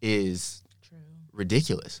is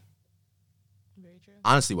ridiculous. Very true.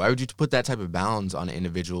 Honestly, why would you put that type of bounds on an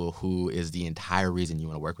individual who is the entire reason you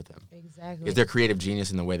want to work with them? Exactly. Is their creative genius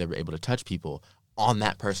in the way they're able to touch people on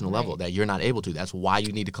that personal level that you're not able to? That's why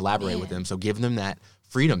you need to collaborate with them. So give them that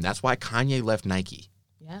freedom. That's why Kanye left Nike.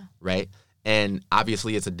 Yeah. Right? And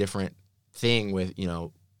obviously it's a different thing with,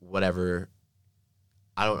 whatever.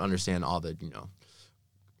 I don't understand all the,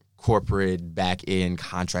 corporate back-end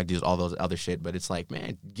contract deals, all those other shit. But it's like,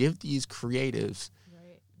 man, give these creatives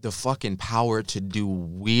the fucking power to do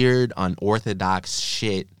weird, unorthodox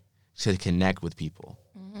shit to connect with people.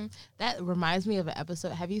 Mm-hmm. That reminds me of an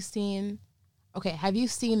episode. Have you seen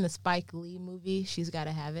the Spike Lee movie, She's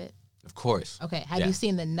Gotta Have It? Of course. Okay. Have you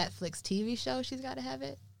seen the Netflix TV show, She's Gotta Have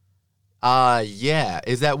It? Yeah.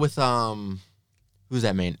 Is that with, who's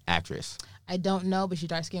that main actress? I don't know, but she's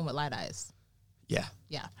dark skinned with light eyes. Yeah.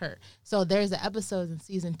 Yeah, her. So there's an episode in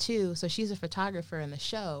season 2. So she's a photographer in the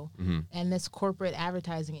show, and this corporate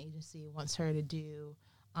advertising agency wants her to do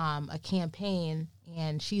a campaign,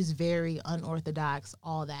 and she's very unorthodox,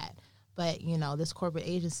 all that. But, this corporate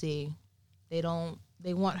agency, they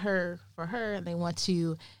want her for her, and they want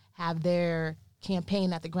to have their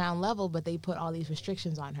campaign at the ground level, but they put all these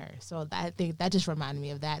restrictions on her. So I think that just reminded me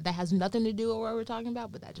of that. That has nothing to do with what we're talking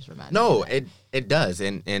about, but that just reminded me of that. It does,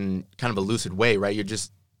 in kind of a lucid way, right? You're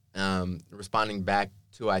just responding back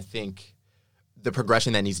to, I think, the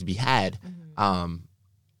progression that needs to be had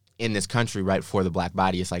in this country, right, for the black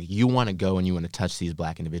body. It's like you want to go and you want to touch these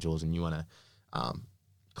black individuals and you want to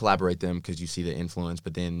collaborate them because you see the influence,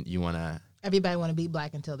 but then you want to... Everybody want to be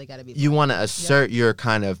black until they got to be black. You want to assert your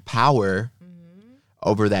kind of power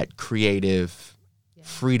over that creative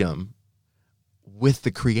freedom with the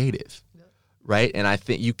creative, right? And I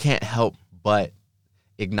think you can't help but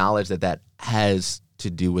acknowledge that has to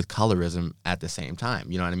do with colorism at the same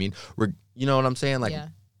time. You know what I mean? You know what I'm saying? Like,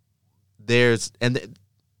 there's and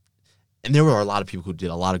there were a lot of people who did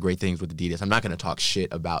a lot of great things with Adidas. I'm not going to talk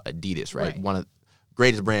shit about Adidas, right? One of the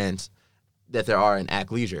greatest brands that there are in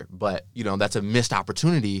athleisure, but that's a missed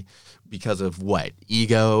opportunity because of what?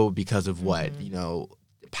 Ego, because of what?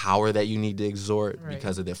 Power that you need to exhort,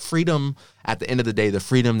 because of the freedom, at the end of the day, the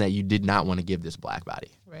freedom that you did not want to give this black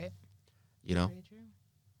body. Right. Very true.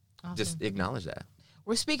 Awesome. Just acknowledge that.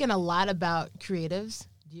 We're speaking a lot about creatives.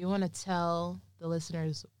 Do you want to tell the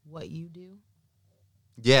listeners what you do?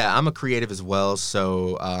 Yeah, I'm a creative as well.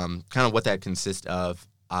 So kind of what that consists of,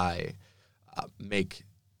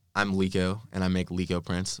 I'm Liiko, and I make Liiko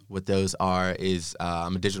prints. What those are is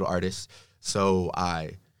I'm a digital artist, so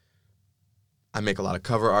I make a lot of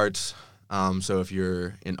cover arts. So if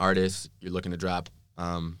you're an artist, you're looking to drop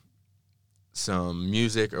some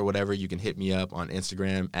music or whatever, you can hit me up on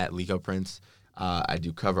Instagram at Liiko Prints. I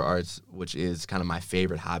do cover arts, which is kind of my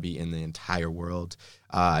favorite hobby in the entire world.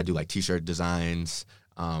 I do like T-shirt designs,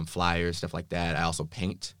 flyers, stuff like that. I also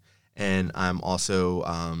paint, and I'm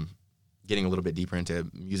also getting a little bit deeper into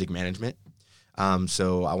music management.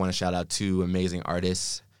 So I want to shout out two amazing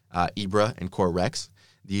artists, Ibra and Core Rex.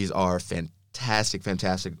 These are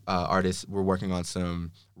fantastic artists. We're working on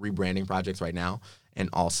some rebranding projects right now, and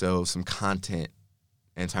also some content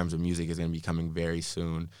in terms of music is going to be coming very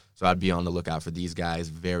soon. So I'd be on the lookout for these guys.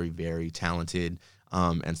 Very, very talented,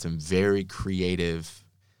 and some very creative,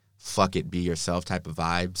 fuck it, be yourself type of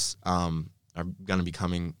vibes are going to be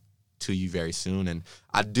coming to you very soon. And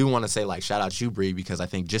I do want to say, like, shout out you, Bree, because I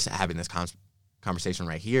think just having this conversation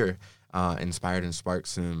right here inspired and sparked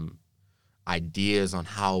some ideas on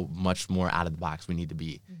how much more out of the box we need to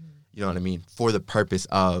be. Mm-hmm. You know what I mean? For the purpose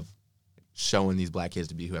of showing these black kids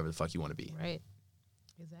to be whoever the fuck you want to be. Right.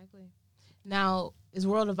 Exactly. Now, is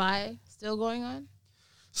World of I still going on?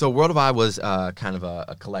 So World of I was kind of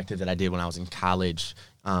a collective that I did when I was in college.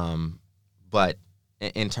 but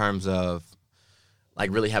in terms of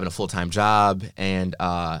like really having a full-time job and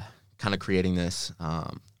kind of creating this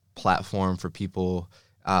platform for people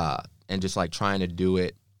and just like trying to do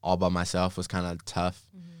it all by myself was kind of tough.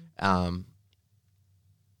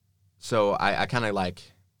 So I kind of like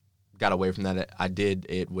got away from that. I did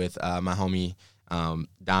it with my homie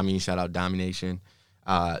Dami, shout out Domination,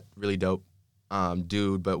 really dope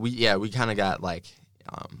dude. But we kind of got like,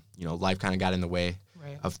 life kind of got in the way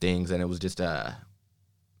of things, and it was just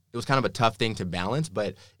it was kind of a tough thing to balance,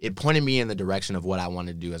 but it pointed me in the direction of what I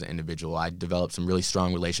wanted to do as an individual. I developed some really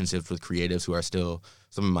strong relationships with creatives who are still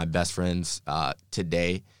some of my best friends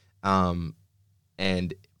today, and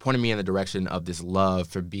pointed me in the direction of this love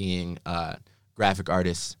for being a graphic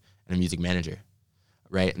artist and a music manager,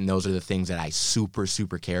 right? And those are the things that I super,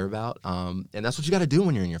 super care about, and that's what you got to do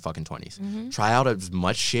when you're in your fucking 20s. Try out as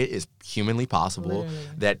much shit as humanly possible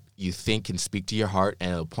that you think can speak to your heart,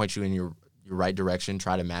 and it'll point you in your right direction.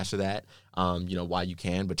 Try to master that, while you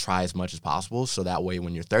can, but try as much as possible, so that way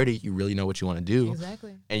when you're 30, you really know what you want to do,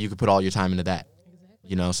 and you can put all your time into that.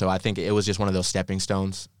 So I think it was just one of those stepping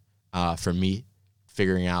stones for me,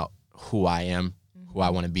 figuring out who I am, who I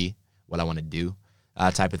want to be, what I want to do,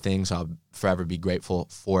 type of thing. So I'll forever be grateful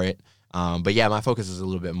for it. But yeah, my focus is a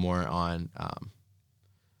little bit more on,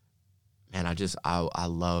 I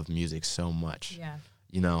love music so much. Yeah.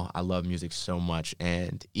 I love music so much.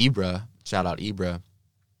 And Ibra, shout out Ibra,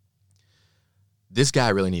 this guy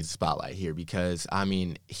really needs a spotlight here because,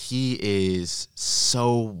 he is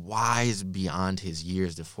so wise beyond his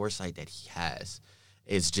years. The foresight that he has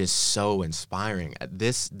is just so inspiring.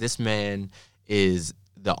 This man is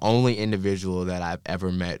the only individual that I've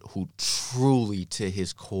ever met who truly, to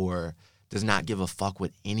his core, does not give a fuck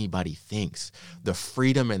what anybody thinks. The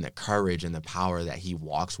freedom and the courage and the power that he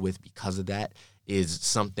walks with because of that is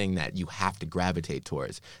something that you have to gravitate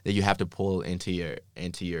towards, that you have to pull into your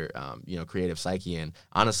creative psyche. And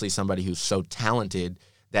honestly, somebody who's so talented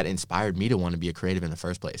that inspired me to want to be a creative in the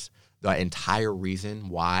first place. The entire reason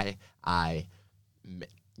why I,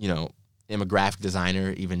 am a graphic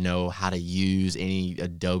designer, even know how to use any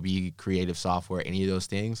Adobe creative software, any of those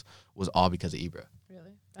things, was all because of Ibra.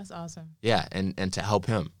 Really? That's awesome. Yeah, and to help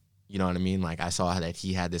him. You know what I mean? Like, I saw that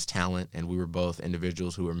he had this talent, and we were both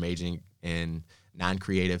individuals who were majoring in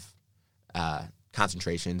non-creative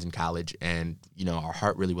concentrations in college, and, our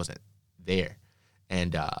heart really wasn't there.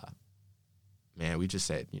 And, man, we just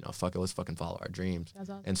said, fuck it, let's fucking follow our dreams. That's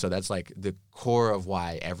awesome. And so that's, like, the core of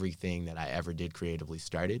why everything that I ever did creatively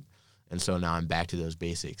started. And so now I'm back to those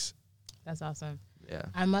basics. That's awesome. Yeah.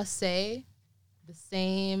 I must say, the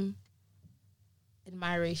same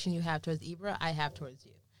admiration you have towards Ibra, I have towards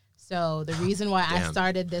you. So the reason why I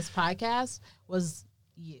started this podcast was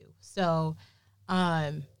you. So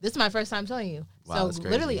this is my first time telling you. Wow, so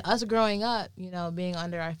literally us growing up, being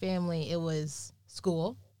under our family, it was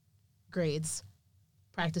school, grades,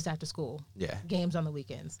 practice after school, games on the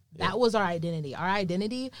weekends. Yeah. That was our identity. Our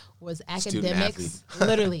identity was academics,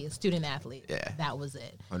 literally student athlete. Yeah. That was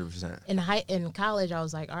it. 100%. In college, I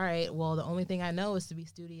was like, all right, well, the only thing I know is to be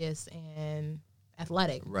studious and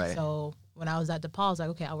athletic. Right. So when I was at DePaul, I was like,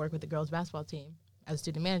 okay, I'll work with the girls basketball team as a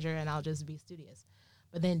student manager, and I'll just be studious.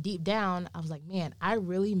 But then deep down, I was like, man, I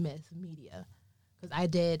really miss media. Because I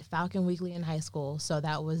did Falcon Weekly in high school, so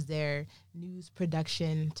that was their news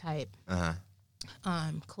production type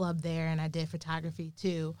club there, and I did photography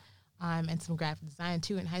too, and some graphic design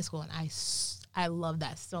too in high school, and I love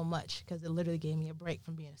that so much because it literally gave me a break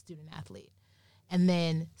from being a student athlete. And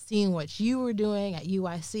then seeing what you were doing at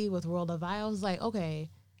UIC with World of I was like, okay,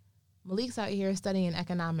 Malik's out here studying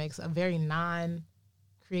economics, a very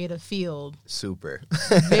non-creative field. Super.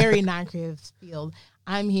 Very non-creative field.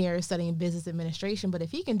 I'm here studying business administration, but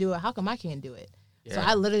if he can do it, how come I can't do it? Yeah. So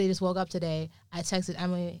I literally just woke up today. I texted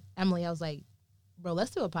Emily. I was like, bro,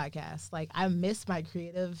 let's do a podcast. Like, I miss my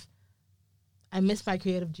creative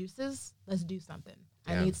juices. Let's do something.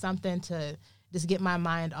 Yeah. I need something to just get my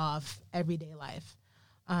mind off everyday life.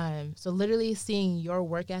 So literally seeing your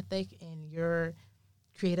work ethic and your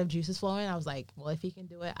creative juices flowing, I was like, well, if he can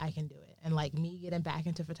do it, I can do it. And like me getting back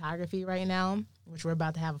into photography right now, which we're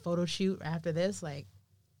about to have a photo shoot after this, like,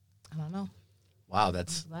 I don't know. Wow,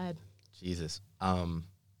 that's I'm glad. Jesus.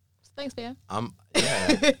 Thanks, man. I'm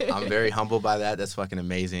very humbled by that. That's fucking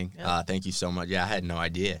amazing. Yep. Thank you so much. Yeah, I had no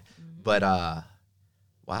idea. Mm-hmm. But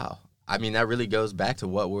wow. I mean, that really goes back to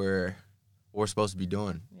what we're supposed to be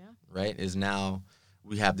doing. Yeah. Right? Is now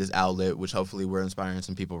we have this outlet, which hopefully we're inspiring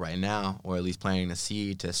some people right now, or at least planting a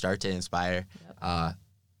seed to start to inspire by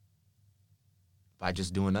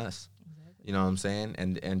just doing us. Exactly. You know what I'm saying?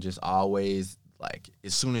 And just always, like,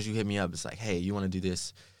 as soon as you hit me up, it's like, hey, you want to do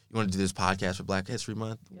this? you want to do this podcast for Black History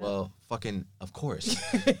Month? Yep. Well, fucking, of course.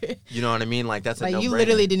 You know what I mean? Like, that's a like, no-brainer. you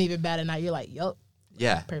literally didn't even bat an eye. You're like, yup.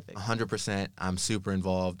 Yeah. Perfect. 100%. I'm super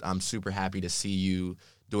involved. I'm super happy to see you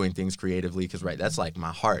doing things creatively because, right, that's like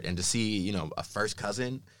my heart. And to see, you know, a first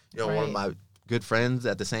cousin, you know, one of my good friends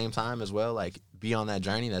at the same time as well, like, be on that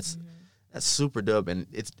journey, that's super dope. And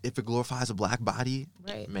if it glorifies a Black body,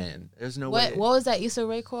 man, there's no way. What was that Issa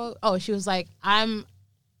Rae quote? Oh, she was like, I'm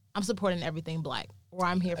supporting everything Black, or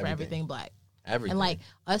I'm here for everything Black. Everything. And, like,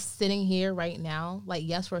 us sitting here right now, like,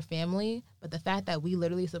 yes, we're family, but the fact that we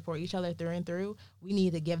literally support each other through and through, we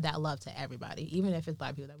need to give that love to everybody, even if it's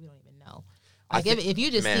Black people that we don't even know. Like, if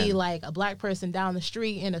you just see, like, a Black person down the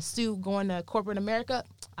street in a suit going to corporate America,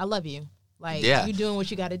 I love you. Like, you're doing what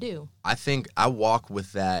you got to do. I think I walk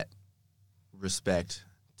with that respect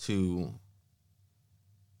to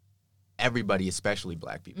everybody, especially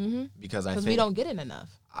Black people, because we don't get it enough.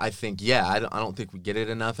 I think, I don't think we get it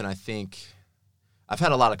enough, and I think I've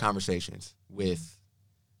had a lot of conversations with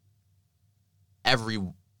every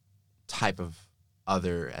type of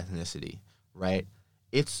other ethnicity, right?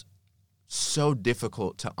 It's so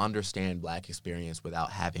difficult to understand Black experience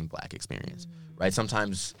without having Black experience, right?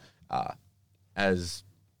 Sometimes, as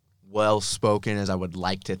well-spoken as I would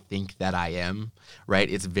like to think that I am, right,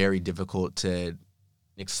 it's very difficult to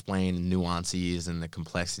explain nuances and the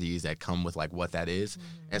complexities that come with, like, what that is.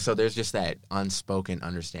 And so there's just that unspoken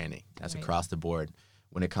understanding that's across the board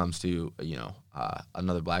when it comes to, you know,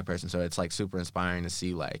 another Black person. So it's, like, super inspiring to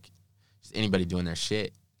see, like, just anybody doing their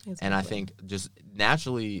shit. Exactly. And I think just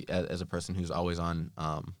naturally, as a person who's always on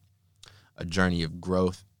a journey of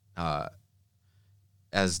growth,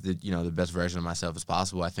 as the best version of myself as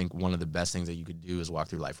possible, I think one of the best things that you could do is walk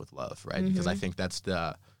through life with love, right? Because I think that's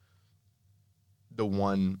the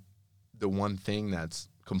one thing that's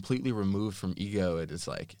completely removed from ego. It is,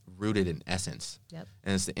 like, rooted in essence. Yep.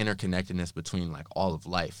 And it's the interconnectedness between, like, all of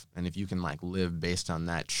life. And if you can, like, live based on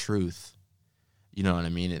that truth, you know what I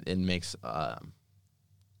mean? It makes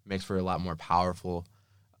for a lot more powerful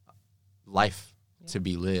life to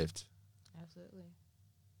be lived. Absolutely.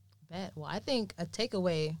 Bet. Well, I think a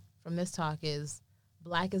takeaway from this talk is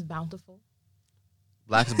Black is bountiful.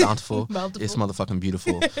 Black is bountiful. It's motherfucking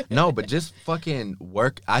beautiful. No, but just fucking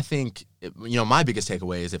work. I think, my biggest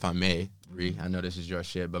takeaway is, if I may, Ree, I know this is your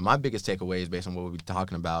shit, but my biggest takeaway is based on what we're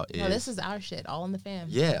talking about is... No, this is our shit, all in the fam.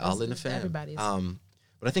 Yeah, all in the fam. Everybody's.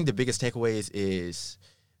 But I think the biggest takeaways is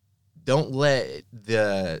don't let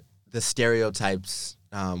the stereotypes,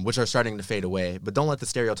 which are starting to fade away, but don't let the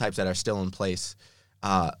stereotypes that are still in place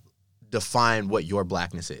define what your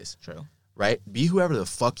Blackness is. True. Right? Be whoever the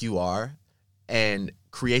fuck you are, and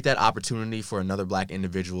create that opportunity for another Black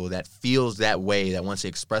individual that feels that way, that wants to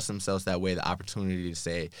express themselves that way, the opportunity to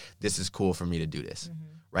say, this is cool for me to do this,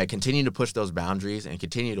 right? Continue to push those boundaries and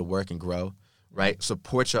continue to work and grow, right?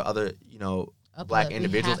 Support your other, Black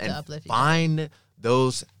individuals, and find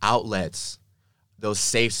those outlets, those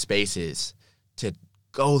safe spaces to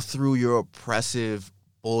go through your oppressive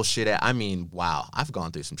bullshit. Wow, I've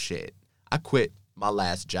gone through some shit. I quit my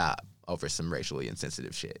last job over some racially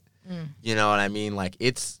insensitive shit. You know what I mean? Like,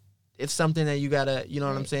 it's something that you gotta, you know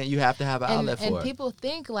what I'm saying? You have to have an outlet for. And people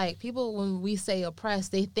think, like, when we say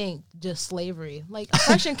oppressed, they think just slavery. Like,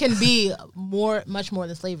 oppression can be much more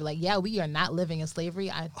than slavery. Like, yeah, we are not living in slavery.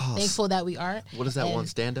 I'm thankful that we aren't. What is that one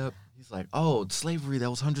stand-up? He's like, oh, slavery, that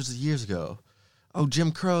was hundreds of years ago. Oh,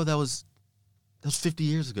 Jim Crow, that was 50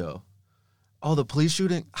 years ago. Oh, the police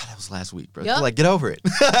shooting? Oh, that was last week, bro. Yep. Like, get over it.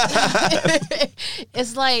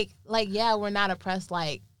 It's like, yeah, we're not oppressed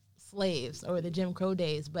like slaves or the Jim Crow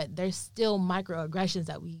days, but there's still microaggressions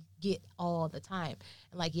that we get all the time.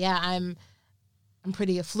 And, like, yeah, I'm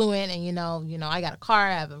pretty affluent, and I got a car,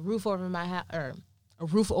 I have a roof over my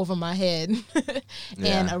head,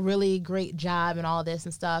 and a really great job and all this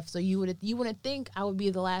and stuff. So you wouldn't think I would be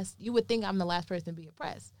the last. You would think I'm the last person to be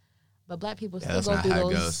oppressed, but Black people still go through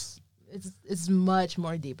those. It's much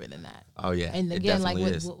more deeper than that. Oh yeah, and again, like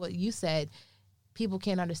what you said, people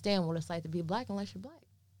can't understand what it's like to be Black unless you're Black.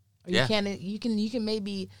 Or you can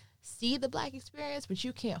maybe see the Black experience, but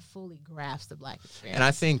you can't fully grasp the Black experience. And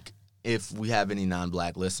I think if we have any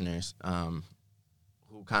non-Black listeners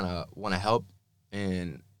who kind of want to help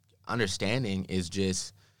in understanding, is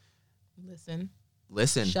just listen.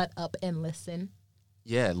 Shut up and listen.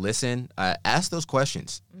 Yeah, listen. Ask those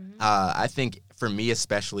questions. I think for me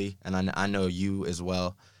especially, and I know you as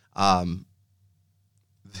well,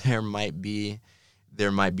 there might be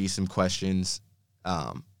some questions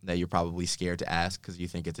that you're probably scared to ask because you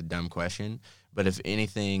think it's a dumb question. But if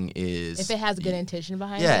anything is... If it has good intention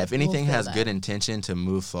behind it. Yeah, if anything has good intention to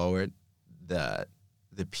move forward the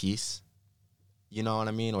peace you know what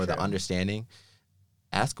I mean, or True. the understanding,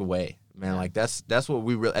 ask away, man. Like that's what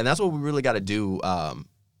we really, and that's what we really got to do. I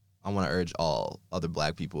want to urge all other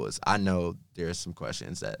Black people is I know there's some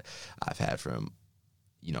questions that I've had from,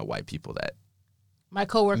 white people that my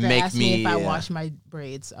coworker make asked me if I me, wash my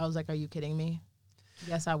braids. I was like, "Are you kidding me?"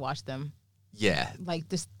 Yes, I wash them. Yeah, Like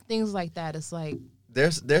just things like that. It's like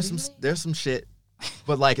there's some shit,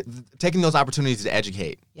 but like taking those opportunities to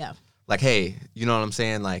educate. Yeah. Like, hey, you know what I'm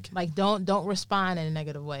saying? Like don't respond in a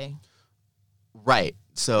negative way. Right.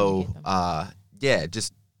 So, yeah,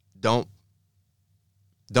 just don't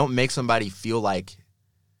make somebody feel like,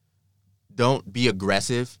 don't be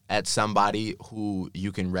aggressive at somebody who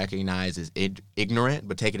you can recognize as ignorant,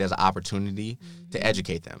 but take it as an opportunity to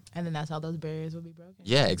educate them. And then that's how those barriers will be broken.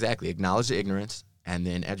 Yeah, exactly. Acknowledge the ignorance and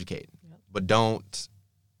then educate. Yep. But don't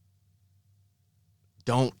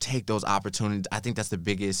take those opportunities. I think that's the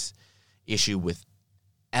biggest issue with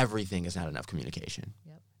everything is not enough communication.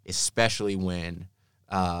 Yep. Especially when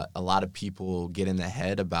a lot of people get in the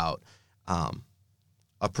head about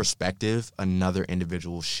a perspective another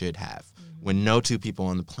individual should have. When no two people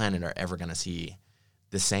on the planet are ever going to see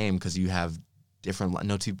the same, because you have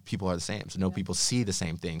no two people are the same. So no people see the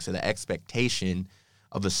same thing. So the expectation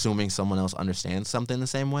of assuming someone else understands something the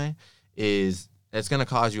same way it's going to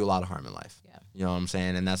cause you a lot of harm in life. Yeah. You know what I'm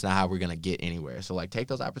saying? And that's not how we're going to get anywhere. So, like, take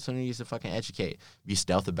those opportunities to fucking educate. Be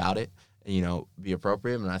stealth about it, be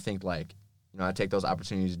appropriate. And I think, like, I take those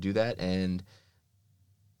opportunities to do that, and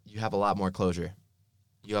you have a lot more closure.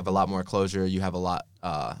 You have a lot more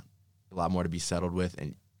more to be settled with,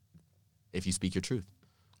 and if you speak your truth.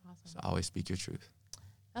 Awesome. So always speak your truth.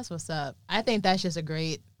 That's what's up. I think that's just a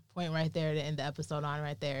great point right there to end the episode on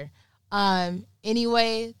right there.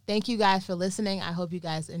 Anyway, thank you guys for listening. I hope you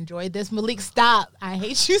guys enjoyed this. Malik, stop. I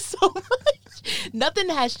hate you so much. Nothing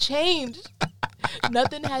has changed.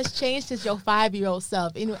 Nothing has changed since your 5-year-old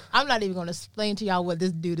self. Anyway, I'm not even going to explain to y'all what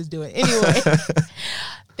this dude is doing. Anyway,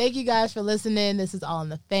 thank you guys for listening. This is All in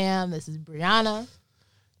the Fam. This is Brianna.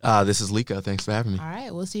 This is Liiko. Thanks for having me. All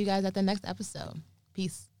right. We'll see you guys at the next episode.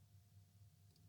 Peace.